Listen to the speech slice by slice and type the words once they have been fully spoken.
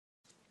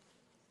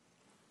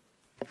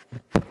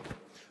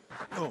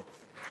Oh,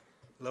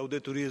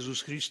 Laudetur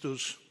Jesus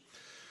Christus.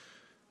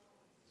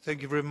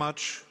 Thank you very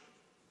much.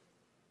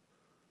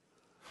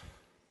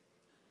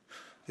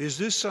 Is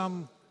this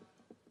some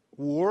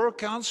war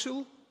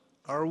council?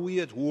 Are we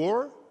at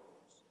war?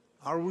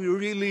 Are we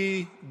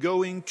really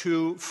going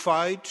to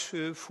fight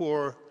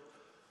for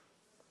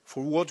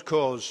what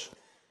cause?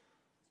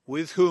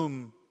 With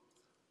whom?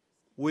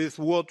 With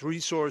what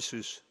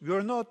resources? We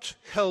are not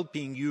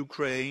helping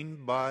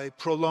Ukraine by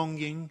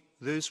prolonging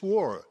this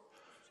war.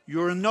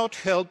 You are not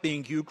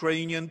helping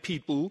Ukrainian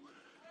people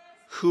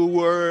who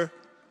were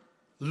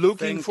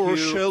looking for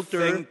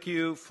shelter,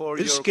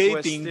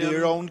 escaping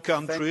their own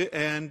country,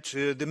 and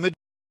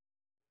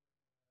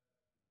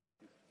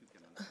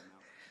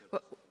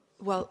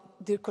Well,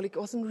 dear colleague, it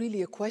wasn't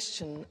really a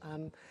question,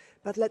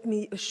 but let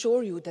me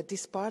assure you that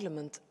this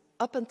Parliament,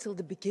 up until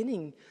the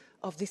beginning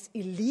of this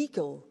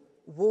illegal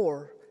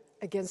war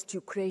against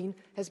Ukraine,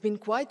 has been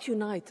quite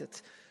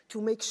united to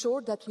make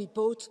sure that we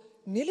both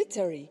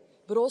military,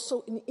 but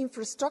also in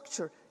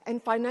infrastructure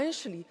and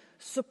financially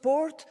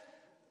support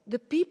the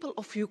people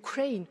of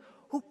Ukraine,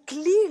 who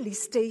clearly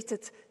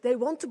stated they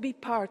want to be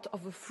part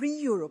of a free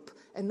Europe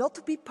and not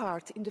to be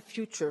part in the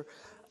future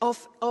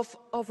of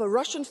a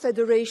Russian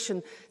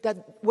Federation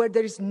where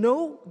there is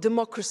no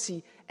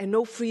democracy and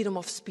no freedom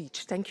of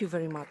speech. Thank you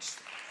very much.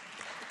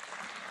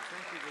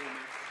 Thank you very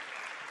much.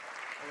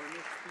 Our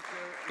next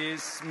speaker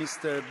is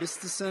Mr.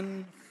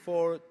 Vistisen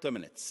for 2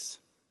 minutes.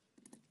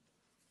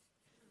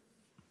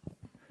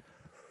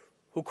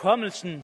 Hukommelsen